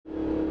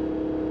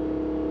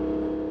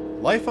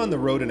Life on the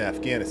road in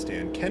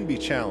Afghanistan can be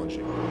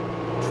challenging.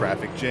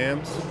 Traffic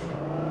jams,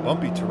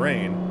 bumpy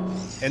terrain,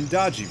 and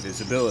dodgy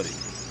visibility.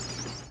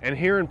 And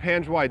here in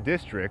Panjwa'i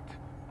district,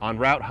 on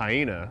Route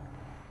Hyena,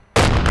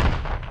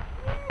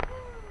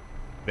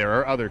 there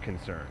are other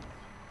concerns.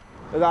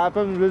 It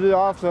happens really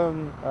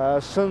often.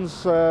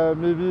 Since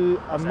maybe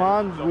a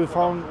month, we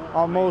found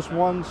almost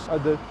once a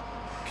day.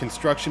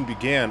 Construction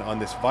began on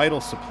this vital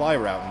supply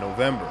route in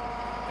November,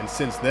 and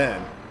since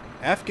then,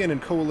 Afghan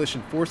and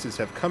coalition forces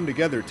have come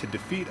together to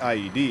defeat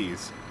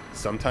IEDs,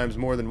 sometimes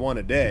more than one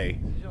a day,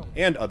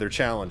 and other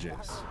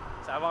challenges.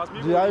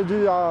 The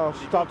idea of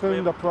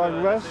stopping the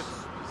progress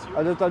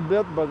a little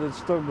bit, but it's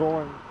still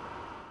going.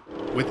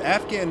 With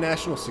Afghan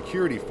national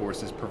security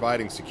forces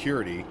providing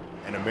security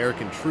and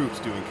American troops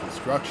doing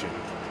construction,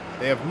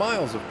 they have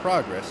miles of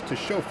progress to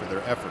show for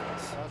their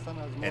efforts.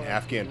 And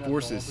Afghan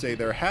forces say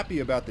they're happy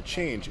about the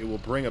change it will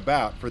bring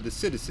about for the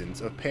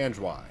citizens of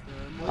Panjwa'i.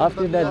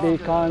 After that, they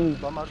can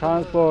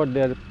transport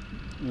the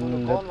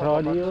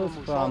produce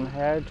from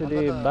here to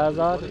the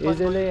bazaar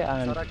easily,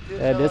 and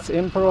this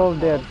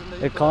improve their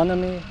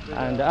economy,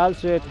 and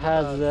also it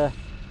has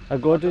a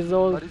good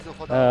result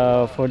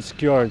for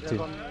security.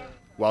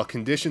 While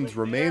conditions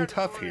remain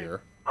tough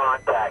here,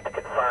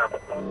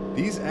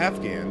 these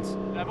Afghans,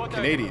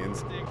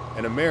 Canadians,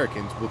 and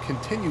Americans will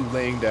continue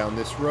laying down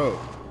this road,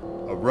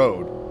 a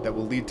road that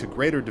will lead to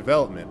greater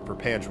development for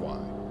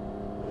Panjwa'i.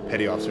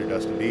 Petty Officer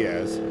Dustin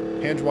Diaz,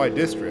 Panjwa'i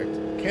District,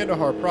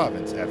 Kandahar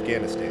Province,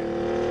 Afghanistan.